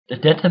The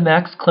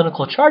DentiMax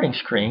clinical charting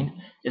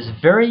screen is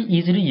very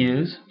easy to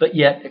use, but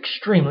yet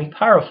extremely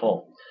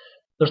powerful.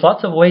 There's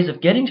lots of ways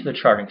of getting to the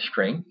charting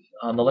screen.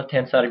 On the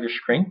left-hand side of your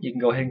screen, you can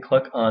go ahead and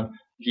click on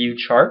View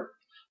Chart.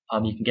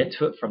 You can get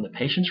to it from the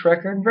patient's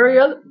record and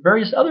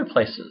various other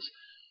places.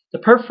 The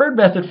preferred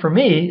method for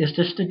me is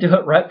just to do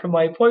it right from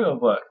my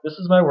appointment book. This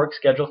is my work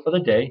schedule for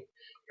the day.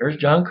 Here's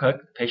John Cook,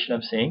 the patient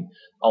I'm seeing.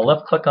 I'll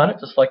left-click on it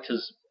to select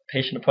his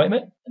patient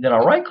appointment, and then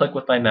I'll right-click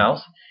with my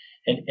mouse,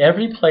 and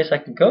every place I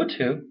can go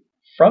to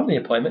from the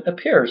appointment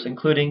appears,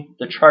 including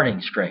the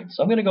charting screen.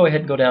 So I'm going to go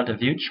ahead and go down to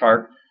View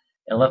Chart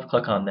and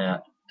left-click on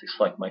that to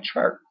select my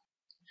chart.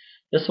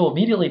 This will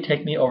immediately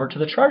take me over to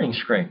the charting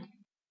screen.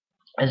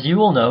 As you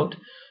will note,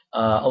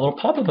 a little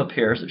pop-up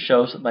appears that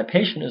shows that my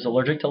patient is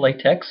allergic to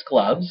latex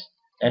gloves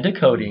and to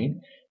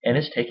codeine and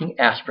is taking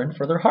aspirin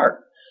for their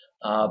heart.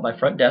 My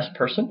front desk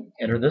person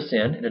entered this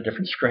in a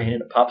different screen,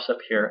 and it pops up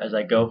here as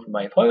I go from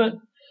my appointment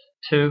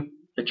to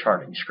the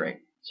charting screen.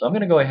 So I'm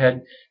going to go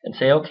ahead and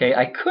say, okay,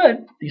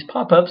 these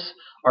pop-ups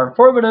are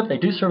informative, they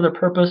do serve their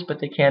purpose, but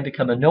they can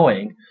become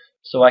annoying,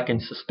 so I can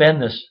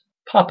suspend this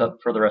pop-up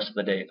for the rest of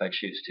the day if I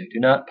choose to.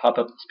 Do not pop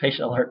up this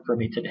patient alert for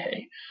me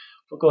today.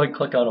 We'll go ahead and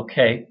click on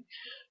OK.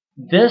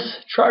 This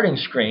charting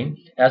screen,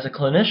 as a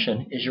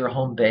clinician, is your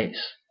home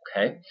base.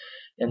 Okay,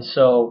 and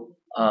so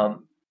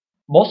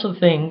most of the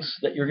things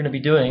that you're going to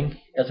be doing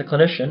as a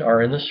clinician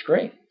are in this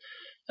screen,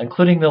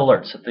 including the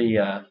alerts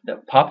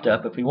that popped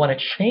up. If we want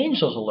to change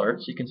those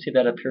alerts, you can see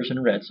that appears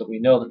in red, so we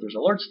know that there's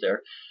alerts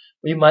there.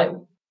 We might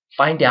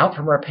find out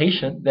from our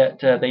patient that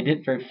they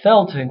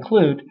failed to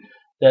include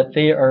that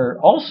they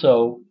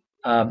also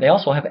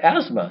have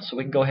asthma, so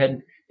we can go ahead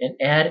and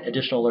add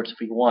additional alerts if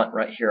we want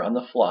right here on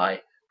the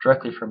fly,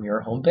 directly from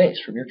your home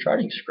base, from your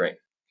charting screen.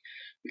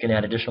 We can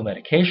add additional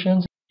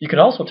medications. You can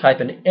also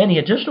type in any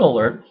additional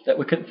alert that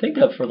we couldn't think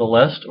of for the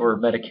list or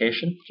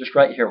medication, just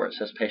right here where it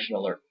says patient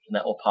alert, and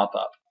that will pop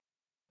up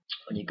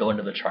when you go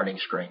into the charting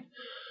screen.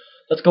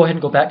 Let's go ahead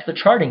and go back to the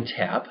charting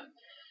tab.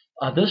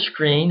 This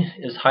screen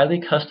is highly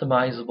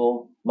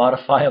customizable,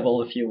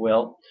 modifiable, if you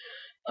will.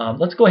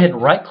 Let's go ahead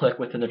and right-click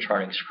within the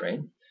charting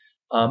screen.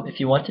 If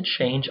you want to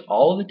change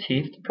all of the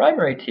teeth to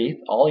primary teeth,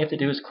 all you have to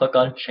do is click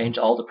on Change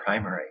All to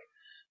Primary.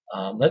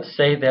 Let's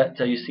say that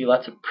you see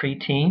lots of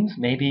preteens.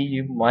 Maybe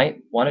you might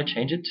want to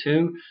change it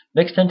to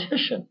mixed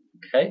dentition.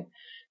 Okay?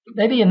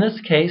 Maybe in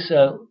this case,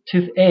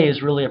 tooth A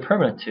is really a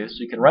permanent tooth, so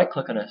you can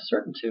right-click on a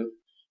certain tooth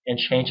and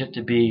change it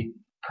to be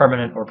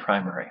permanent or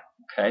primary.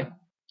 Okay?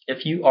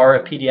 If you are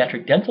a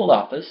pediatric dental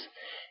office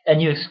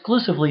and you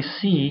exclusively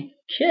see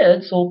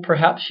kids, well,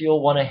 perhaps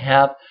you'll want to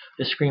have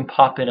the screen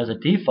pop in as a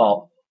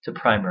default to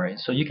primary.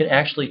 So you can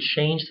actually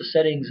change the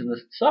settings in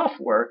the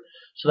software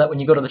so that when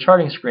you go to the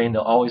charting screen,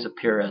 they'll always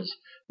appear as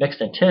mixed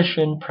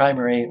dentition,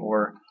 primary,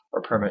 or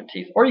permanent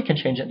teeth. Or you can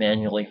change it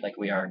manually like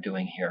we are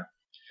doing here.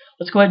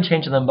 Let's go ahead and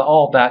change them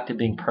all back to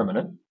being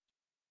permanent.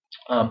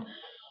 On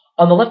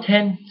the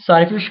left-hand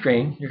side of your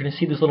screen, you're going to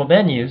see these little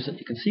menus that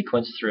you can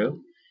sequence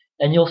through,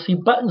 and you'll see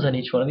buttons on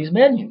each one of these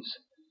menus.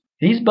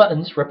 These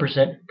buttons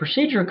represent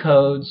procedure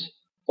codes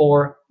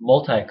or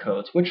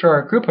multi-codes, which are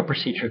a group of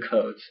procedure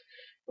codes.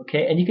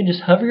 Okay, and you can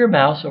just hover your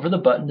mouse over the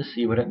button to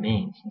see what it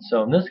means. And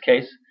so in this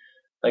case,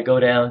 if I go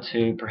down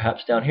to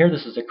perhaps down here,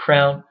 this is a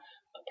crown,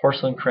 a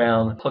porcelain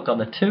crown, click on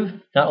the tooth.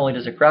 Not only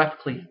does it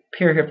graphically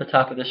appear here at the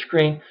top of the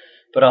screen,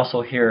 but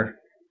also here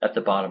at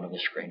the bottom of the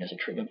screen as a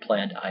treatment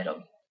planned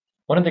item.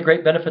 One of the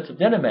great benefits of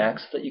DentiMax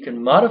is that you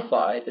can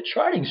modify the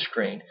charting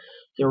screen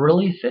to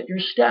really fit your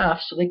staff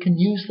so they can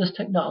use this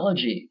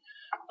technology.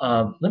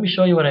 Let me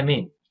show you what I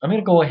mean. I'm going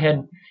to go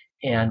ahead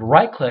and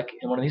right-click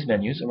in one of these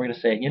menus, and we're going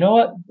to say, you know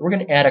what, we're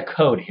going to add a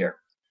code here.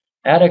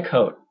 Add a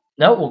code.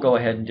 Now what we'll go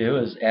ahead and do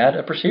is add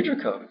a procedure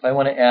code. If I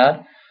want to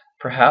add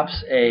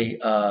perhaps a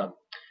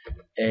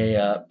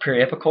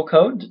periapical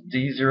code,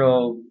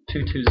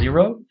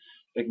 D0220,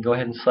 we can go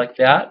ahead and select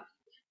that,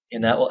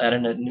 and that will add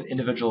an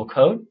individual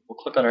code. We'll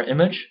click on our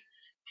image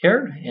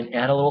here and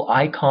add a little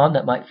icon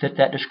that might fit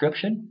that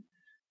description.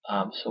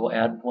 So we'll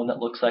add one that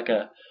looks like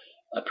a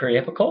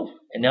periapical,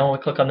 and now when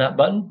we click on that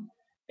button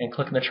and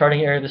click in the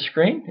charting area of the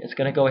screen, it's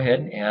going to go ahead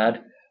and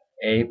add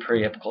a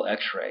periapical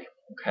x-ray.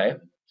 Okay?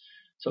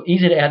 So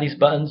easy to add these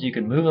buttons. You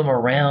can move them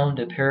around,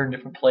 appear in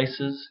different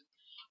places.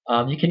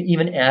 You can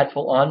even add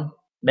full-on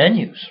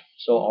menus.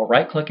 So I'll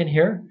right-click in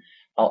here.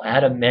 I'll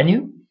add a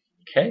menu.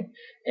 Okay?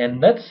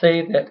 And let's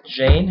say that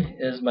Jane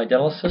is my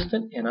dental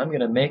assistant, and I'm going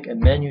to make a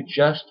menu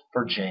just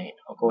for Jane.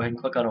 I'll go ahead and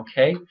click on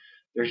OK.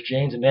 There's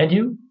Jane's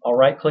menu. I'll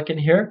right-click in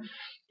here,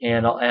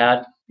 and I'll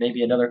add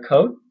maybe another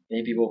code.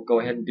 Maybe we'll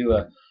go ahead and do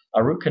a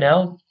root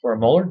canal for a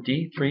molar,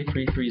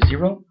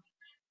 D3330.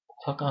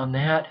 Click on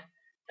that,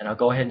 and I'll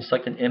go ahead and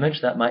select an image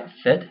that might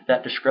fit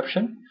that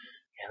description.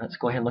 And let's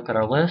go ahead and look at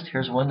our list.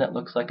 Here's one that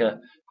looks like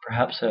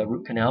perhaps a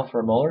root canal for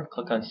a molar.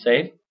 Click on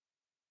Save.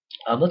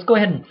 Let's go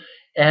ahead and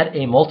add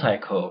a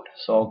multi-code.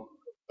 So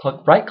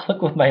I'll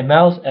right-click with my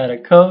mouse, add a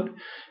code,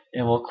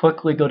 and we'll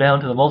quickly go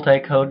down to the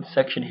multi-code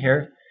section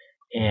here,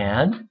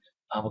 and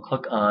I will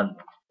click on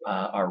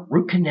our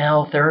root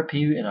canal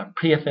therapy and our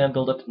PFM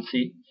build-up and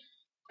seat.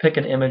 pick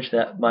an image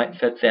that might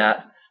fit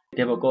that.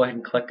 Then we'll go ahead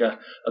and click a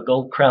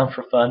gold crown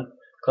for fun.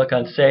 Click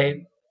on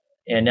Save.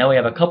 And now we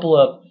have a couple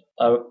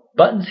of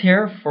buttons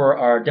here for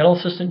our dental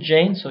assistant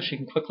Jane, so she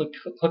can quickly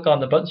click on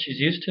the buttons she's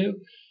used to.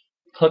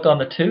 Click on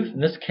the tooth. In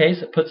this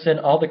case, it puts in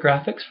all the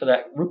graphics for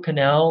that root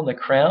canal and the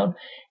crown,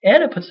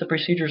 and it puts the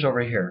procedures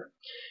over here.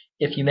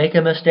 If you make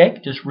a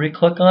mistake, just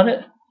re-click on it,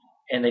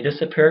 and they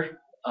disappear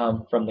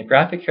from the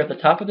graphic here at the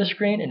top of the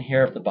screen and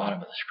here at the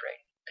bottom of the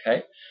screen.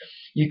 Okay.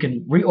 You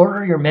can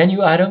reorder your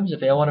menu items.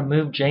 If I want to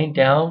move Jane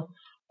down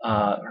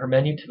her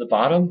menu to the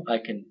bottom, I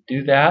can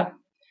do that.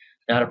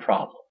 Not a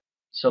problem.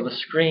 So the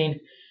screen,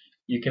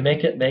 you can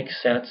make it make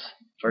sense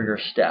for your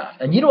staff.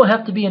 And you don't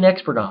have to be an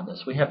expert on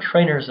this. We have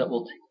trainers that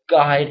will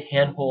guide,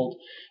 handhold,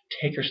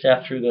 take your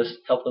staff through this,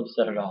 help them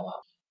set it all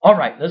up. All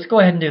right, let's go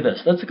ahead and do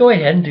this. Let's go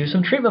ahead and do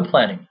some treatment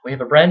planning. We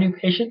have a brand new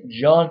patient,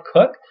 John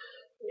Cook,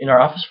 in our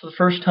office for the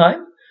first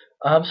time.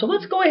 So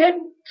let's go ahead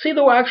and see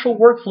the actual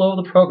workflow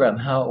of the program,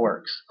 how it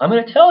works. I'm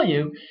going to tell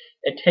you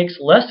it takes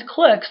less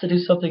clicks to do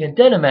something in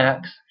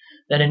DentiMax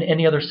than in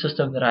any other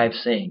system that I've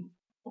seen.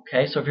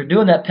 Okay, so if you're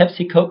doing that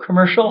Pepsi Coke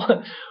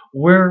commercial,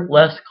 we're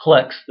less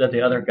clicks than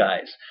the other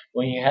guys.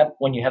 When you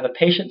have a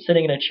patient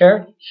sitting in a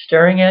chair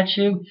staring at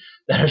you,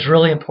 that is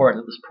really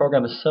important. This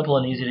program is simple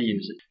and easy to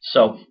use.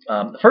 So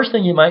the first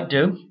thing you might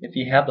do, if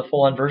you have the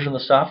full-on version of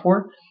the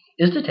software,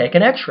 is to take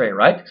an X-ray,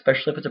 right?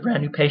 Especially if it's a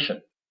brand new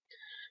patient.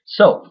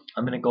 So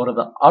I'm going to go to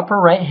the upper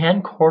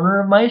right-hand corner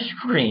of my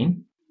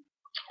screen.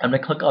 I'm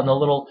going to click on the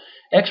little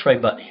X-ray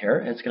button here,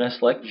 and it's going to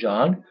select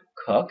John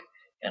Cook,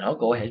 and I'll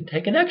go ahead and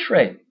take an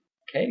X-ray.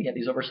 Okay, you have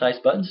these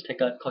oversized buttons.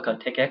 Click on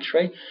Take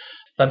X-ray. If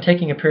I'm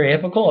taking a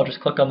periapical, I'll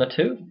just click on the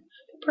tooth.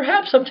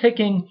 Perhaps I'm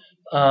taking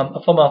a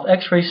full mouth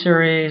X-ray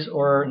series,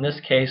 or in this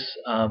case,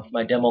 for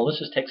my demo, let's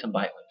just take some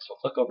bite wings. So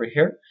click over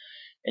here,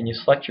 and you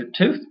select your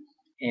tooth,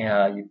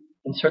 and you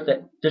insert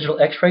that digital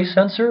X-ray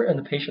sensor in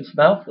the patient's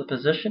mouth, the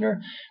positioner,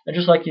 and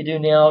just like you do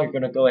now, you're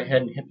going to go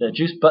ahead and hit the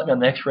juice button on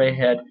the X-ray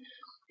head,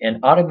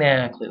 and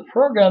automatically the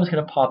program is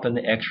going to pop in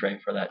the X-ray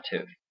for that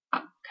tooth.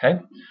 Okay,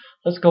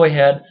 let's go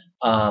ahead.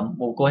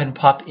 We'll go ahead and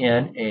pop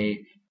in a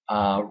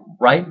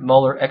right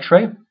molar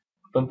X-ray.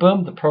 Boom,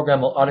 boom. The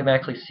program will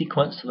automatically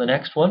sequence to the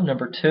next one,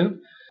 number 2.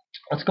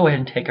 Let's go ahead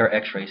and take our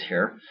X-rays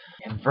here.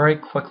 And very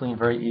quickly and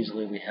very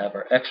easily, we have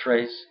our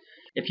X-rays.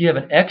 If you have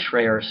an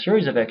X-ray or a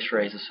series of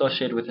X-rays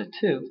associated with a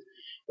tooth,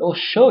 it will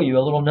show you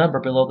a little number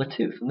below the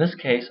tooth. In this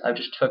case, I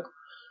just took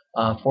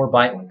 4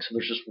 bite wings, so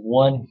there's just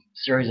one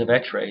series of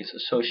X-rays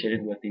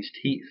associated with these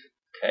teeth.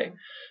 Okay,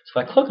 so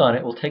if I click on it,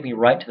 it will take me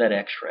right to that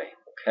X-ray.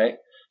 Okay.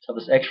 So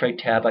this X-ray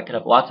tab, I could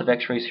have lots of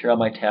X-rays here on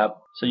my tab.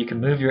 So you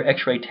can move your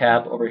X-ray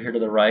tab over here to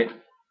the right,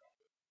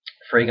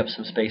 freeing up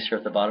some space here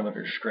at the bottom of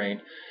your screen.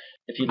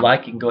 If you'd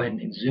like, you can go ahead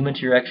and zoom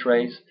into your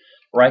X-rays,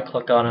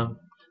 right-click on them,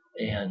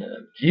 and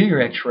view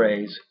your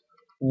X-rays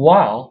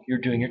while you're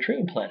doing your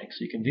treatment planning.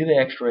 So you can view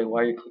the X-ray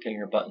while you're clicking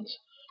your buttons.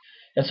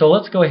 And so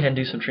let's go ahead and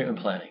do some treatment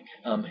planning.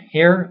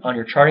 Here on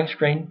your charting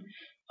screen,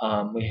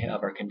 we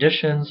have our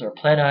conditions. Our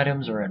plan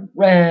items are in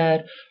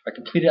red. Our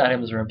completed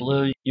items are in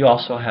blue. You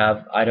also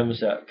have items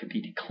that could be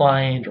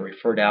declined or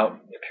referred out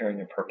appearing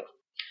in purple.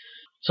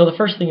 So the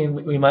first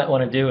thing we might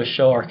want to do is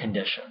show our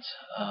conditions.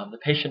 The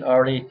patient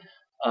already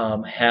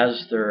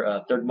has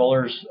their third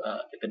molars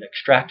been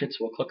extracted, so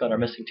we'll click on our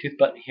missing tooth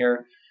button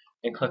here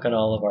and click on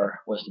all of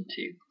our wisdom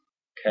teeth.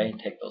 Okay, and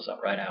take those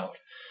right out.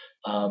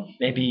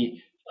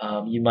 Maybe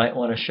you might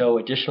want to show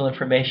additional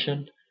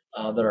information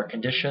that are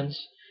conditions.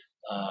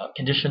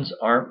 Conditions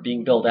aren't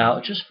being billed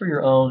out just for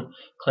your own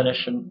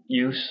clinician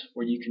use,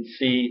 where you can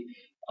see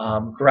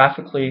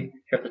graphically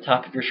here at the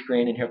top of your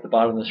screen and here at the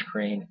bottom of the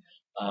screen,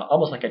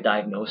 almost like a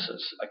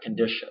diagnosis, a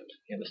condition,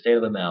 the state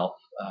of the mouth.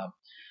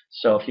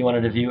 So if you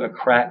wanted to view a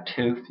cracked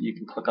tooth, you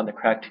can click on the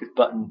cracked tooth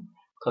button,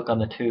 click on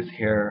the tooth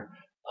here.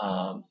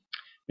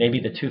 Maybe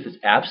the tooth is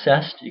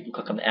abscessed. You can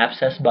click on the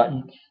abscess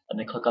button and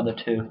then click on the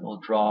tooth. It will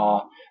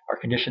draw. Our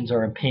conditions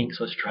are in pink,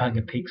 so it's drawing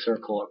a pink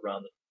circle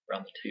around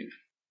the tooth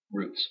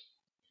roots.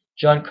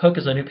 John Cook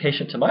is a new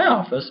patient to my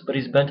office, but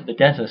he's been to the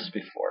dentist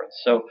before.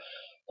 So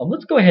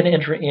let's go ahead and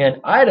enter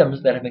in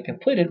items that have been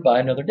completed by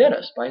another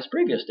dentist, by his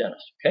previous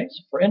dentist. Okay,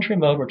 so for entry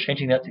mode, we're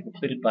changing that to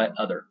completed by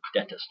other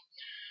dentist.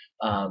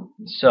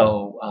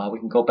 We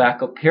can go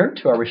back up here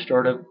to our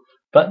restorative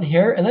button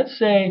here, and let's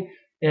say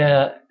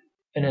at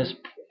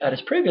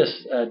his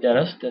previous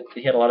dentist that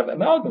he had a lot of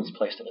amalgams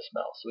placed in his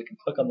mouth. So we can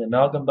click on the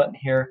amalgam button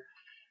here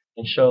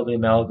and show the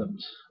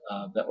amalgams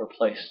that were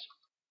placed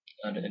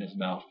in his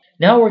mouth.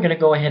 Now we're going to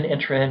go ahead and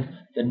enter in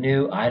the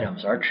new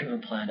items, our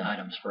treatment planned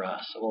items for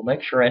us. So we'll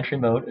make sure entry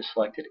mode is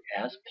selected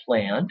as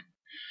planned.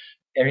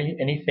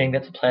 Anything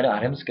that's a planned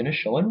item is going to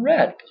show in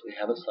red because we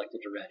have it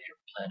selected to red here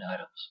for planned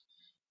items.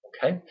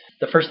 Okay.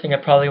 The first thing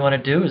I probably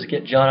want to do is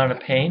get John out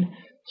of pain.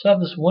 So I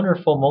have this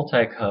wonderful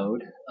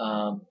multi-code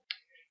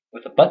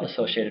with a button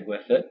associated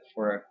with it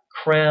for a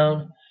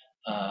crown,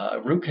 a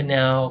root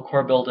canal,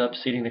 core buildup,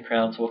 seating the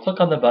crown. So we'll click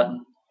on the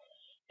button,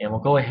 and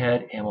we'll go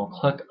ahead and we'll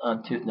click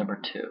on tooth number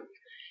 2.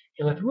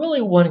 And with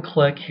really one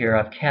click here,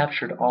 I've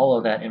captured all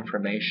of that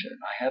information.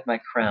 I have my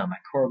crown, my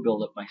core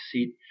buildup, my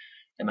seat,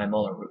 and my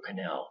molar root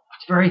canal.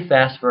 It's very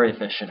fast, very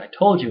efficient. I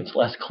told you it's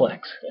less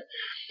clicks.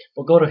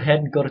 We'll go ahead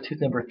and go to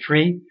tooth number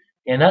 3,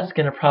 and that's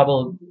going to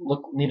probably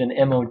need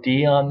an MOD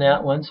on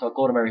that one. So I'll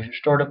go to my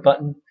restorative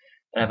button,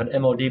 and I have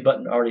an MOD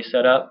button already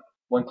set up.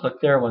 One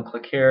click there, one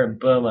click here, and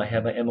boom, I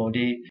have my MOD.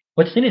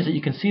 What's neat is that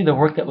you can see the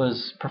work that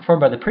was performed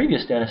by the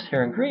previous dentist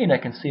here in green. I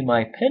can see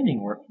my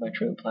pending work, my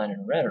treatment plan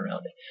in red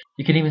around it.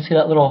 You can even see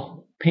that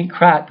little pink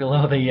crack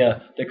below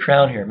the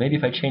crown here. Maybe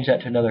if I change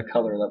that to another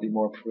color, that'll be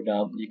more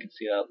predominant. You can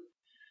see that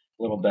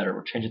a little better.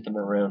 We'll change it to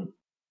maroon.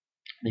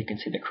 You can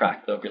see the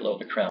crack though below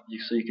the crown.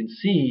 So you can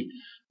see,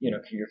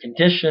 your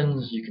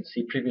conditions. You can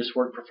see previous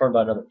work performed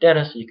by another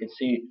dentist. You can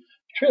see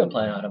treatment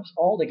plan items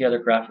all together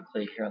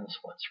graphically here on this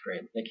one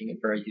screen, making it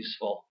very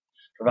useful,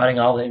 providing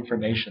all the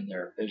information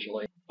there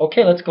visually.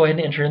 Okay, let's go ahead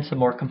and enter in some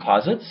more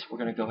composites. We're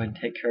going to go ahead and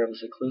take care of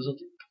this occlusal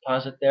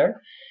composite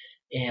there.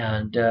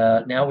 And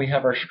now we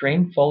have our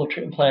screen full of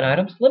treatment plan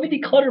items. Let me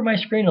declutter my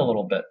screen a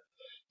little bit.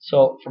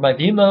 So for my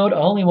view mode, I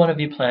only want to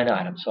view plan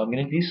items. So I'm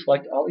going to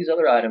deselect all these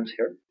other items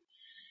here.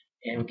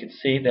 And we can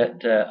see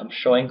that I'm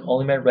showing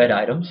only my red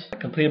items.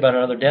 Completed by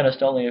another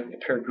dentist only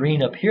appear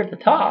green up here at the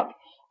top,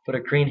 but a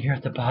green here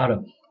at the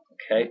bottom.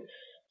 Okay,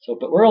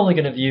 but we're only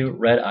going to view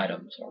red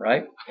items, all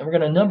right? And we're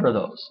going to number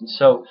those. And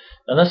so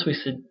unless we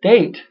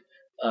sedate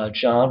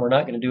John, we're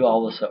not going to do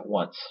all this at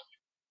once.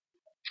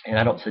 And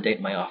I don't sedate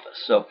in my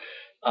office. So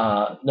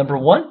number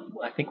 1,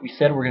 I think we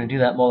said we're going to do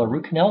that molar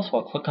root canal, so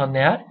I'll click on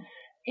that.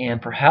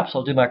 And perhaps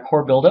I'll do my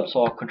core buildup,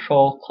 so I'll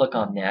control click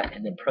on that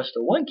and then press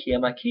the 1 key on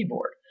my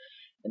keyboard.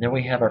 And then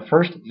we have our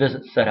first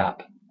visit set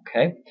up.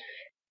 Okay.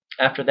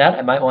 After that,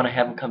 I might want to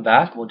have him come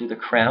back. We'll do the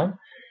crown.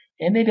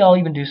 And maybe I'll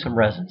even do some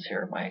resins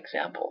here in my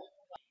example.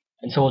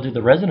 And so we'll do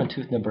the resin on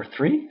tooth number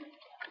 3.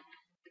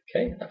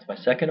 Okay, that's my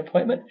second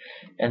appointment.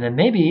 And then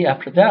maybe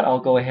after that, I'll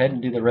go ahead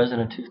and do the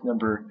resin on tooth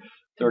number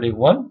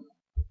 31.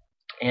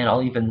 And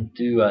I'll even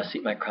do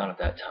seat my crown at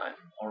that time.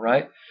 All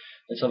right.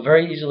 And so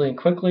very easily and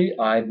quickly,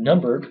 I've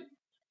numbered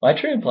my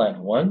treatment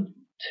plan 1,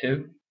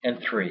 2, and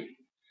 3.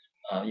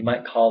 You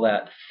might call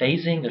that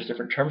phasing. There's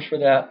different terms for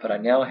that, but I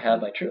now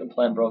have my treatment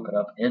plan broken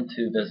up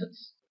into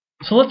visits.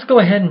 So let's go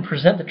ahead and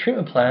present the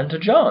treatment plan to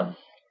John.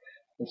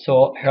 And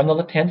so here on the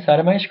left-hand side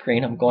of my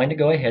screen, I'm going to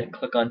go ahead and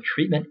click on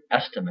Treatment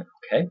Estimate,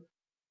 okay?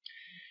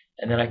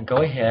 And then I can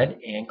go ahead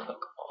and click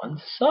on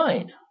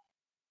Sign.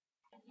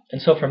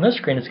 And so from this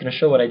screen, it's going to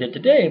show what I did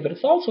today, but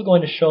it's also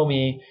going to show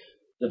me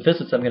the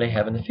visits I'm going to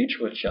have in the future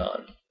with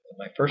John.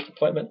 My first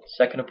appointment,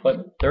 second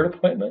appointment, third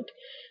appointment.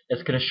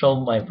 It's going to show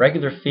my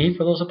regular fee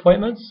for those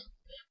appointments.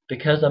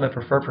 Because I'm a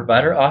preferred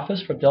provider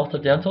office for Delta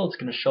Dental, it's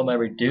going to show my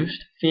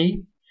reduced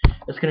fee.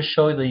 It's going to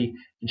show the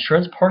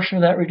insurance portion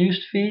of that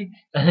reduced fee,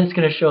 and it's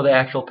going to show the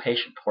actual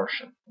patient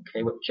portion.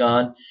 Okay, what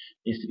John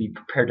needs to be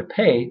prepared to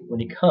pay when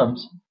he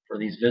comes for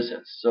these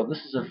visits. So this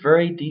is a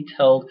very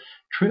detailed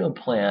treatment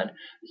plan.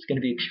 It's going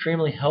to be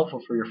extremely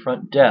helpful for your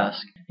front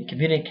desk in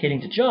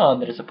communicating to John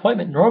that his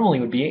appointment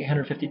normally would be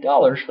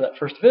 $850 for that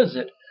first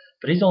visit,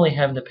 but he's only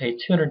having to pay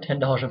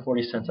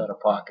 $210.40 out of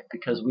pocket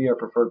because we are a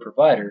preferred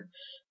provider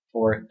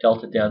for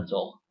Delta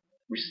Dental,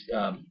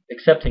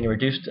 accepting a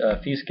reduced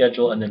fee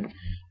schedule and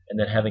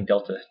then having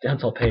Delta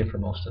Dental pay for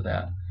most of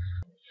that.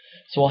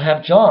 So we'll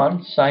have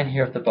John sign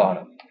here at the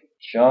bottom.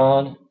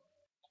 John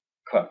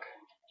Cook.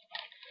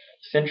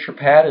 Signature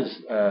pad is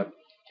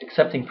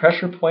accepting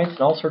pressure points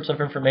and all sorts of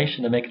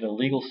information to make it a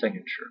legal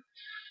signature.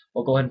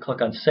 We'll go ahead and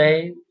click on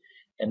Save,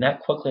 and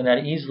that quickly and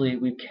that easily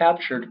we've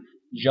captured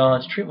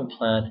John's treatment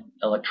plan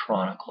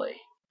electronically.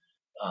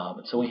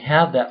 And so we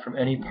have that from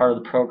any part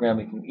of the program.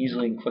 We can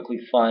easily and quickly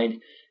find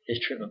his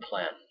treatment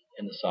plan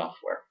in the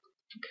software.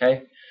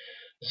 Okay.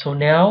 So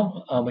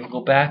now we can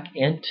go back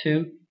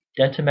into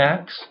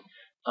DentiMax,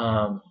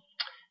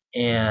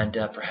 and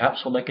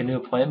perhaps we'll make a new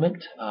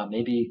appointment.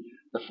 Maybe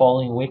the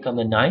following week on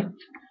the 9th.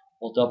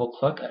 We'll double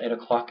click at 8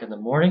 o'clock in the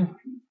morning.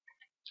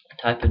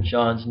 Type in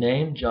John's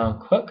name,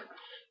 John Cook.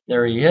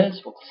 There he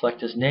is. We'll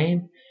select his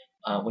name.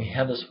 We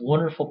have this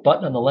wonderful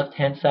button on the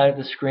left-hand side of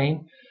the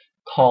screen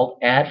called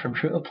Add from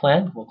Treatment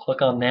Plan. We'll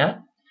click on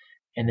that.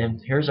 And then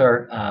here's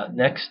our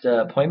next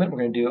appointment. We're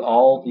going to do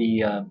all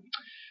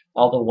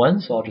the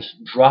ones. So I'll just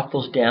drop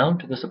those down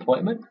to this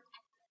appointment.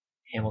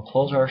 And we'll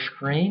close our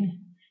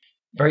screen.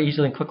 Very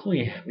easily and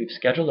quickly, we've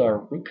scheduled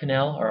our root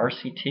canal, our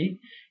RCT,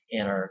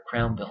 and our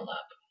crown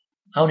buildup.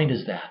 How neat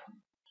is that?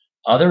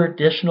 Other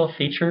additional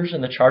features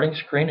in the charting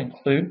screen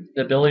include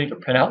the ability to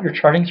print out your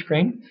charting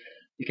screen.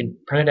 You can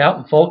print it out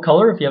in full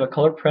color if you have a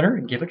color printer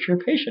and give it to your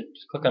patient.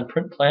 Just click on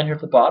Print Plan here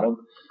at the bottom.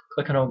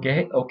 Click on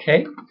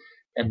OK,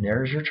 and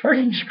there's your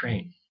charting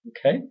screen.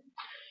 Okay.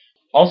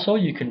 Also,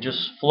 you can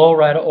just flow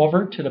right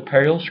over to the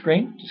perioral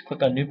screen. Just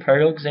click on New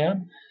Perioral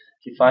Exam.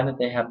 If you find that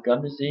they have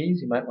gum disease,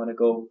 you might want to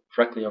go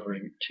directly over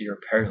to your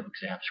perioral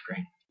exam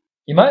screen.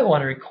 You might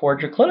want to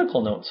record your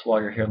clinical notes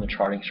while you're here on the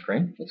charting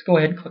screen. Let's go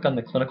ahead and click on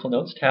the Clinical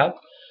Notes tab.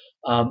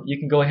 You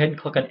can go ahead and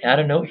click on Add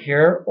a Note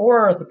here,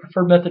 or the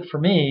preferred method for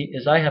me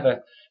is I have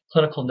a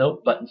clinical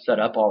note button set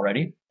up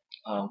already.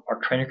 Our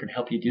trainer can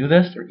help you do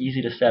this. They're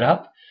easy to set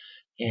up.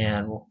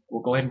 And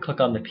we'll go ahead and click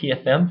on the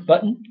PFM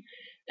button,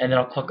 and then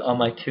I'll click on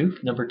my tooth,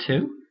 number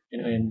 2.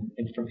 And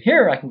from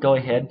here, I can go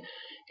ahead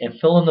and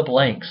fill in the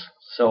blanks.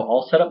 So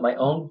I'll set up my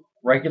own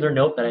regular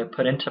note that I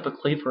put in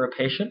typically for a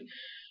patient.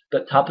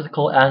 But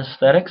topical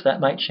anesthetics, that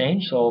might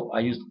change. So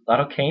I use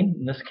lidocaine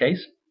in this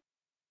case.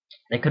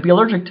 They could be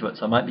allergic to it,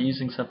 so I might be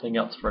using something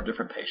else for a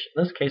different patient.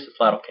 In this case, it's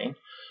lidocaine.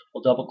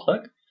 We'll double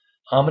click.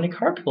 How many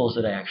carpules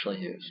did I actually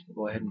use?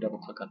 We'll go ahead and double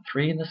click on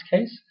 3 in this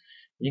case.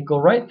 You can go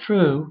right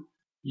through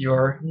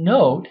your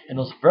note, and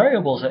those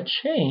variables that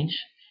change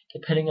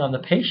depending on the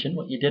patient,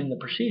 what you did in the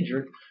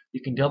procedure, you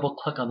can double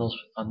click on those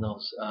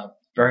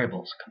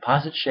variables.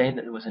 Composite shade,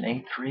 that it was an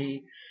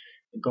A3,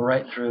 and go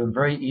right through and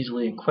very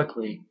easily and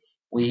quickly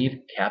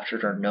we've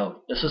captured our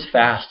note. This is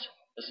fast.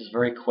 This is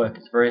very quick.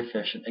 It's very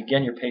efficient.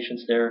 Again, your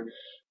patient's there in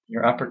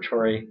your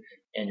operatory,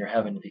 and you're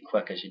having to be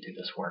quick as you do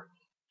this work.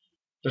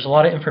 There's a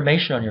lot of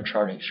information on your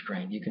charting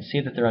screen. You can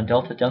see that they're on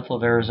Delta Dental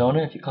of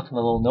Arizona. If you click on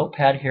the little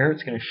notepad here,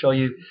 it's going to show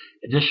you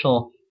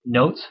additional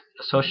notes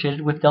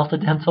associated with Delta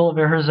Dental of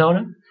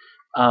Arizona.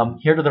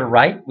 Here to the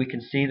right, we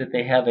can see that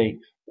they have a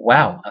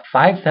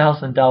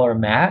 $5,000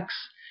 max,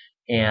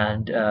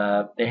 and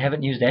they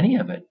haven't used any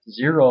of it.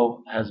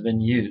 0 has been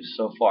used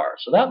so far.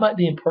 So that might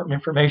be important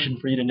information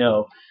for you to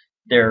know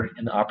there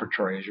in the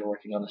operatory as you're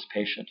working on this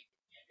patient.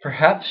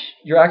 Perhaps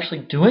you're actually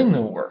doing the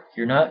work.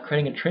 You're not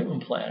creating a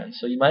treatment plan.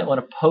 So you might want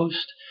to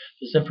post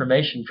this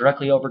information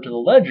directly over to the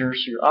ledger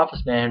so your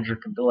office manager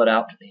can bill it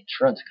out to the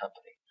insurance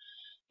company.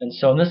 And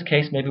so in this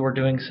case, maybe we're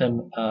doing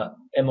some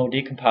MOD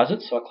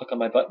composites. So I'll click on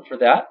my button for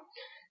that.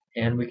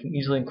 And we can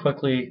easily and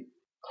quickly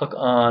click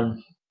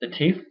on the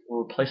teeth.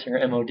 We're replacing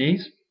our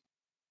MODs.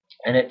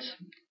 And it's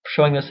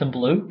showing this in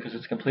blue because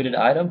it's a completed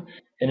item.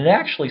 And it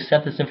actually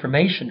sent this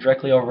information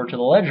directly over to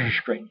the ledger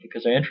screen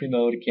because our entry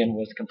mode, again,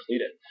 was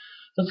completed.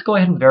 Let's go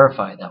ahead and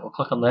verify that. We'll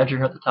click on Ledger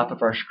here at the top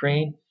of our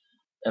screen,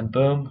 and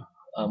boom,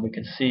 we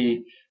can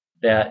see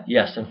that,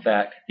 yes, in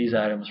fact, these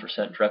items were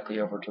sent directly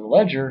over to the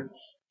Ledger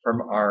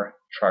from our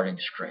charting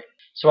screen.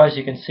 So as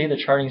you can see, the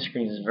charting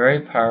screen is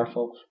very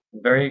powerful,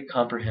 very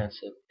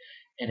comprehensive,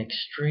 and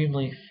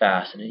extremely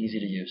fast and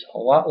easy to use. A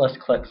lot less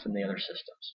clicks than the other systems.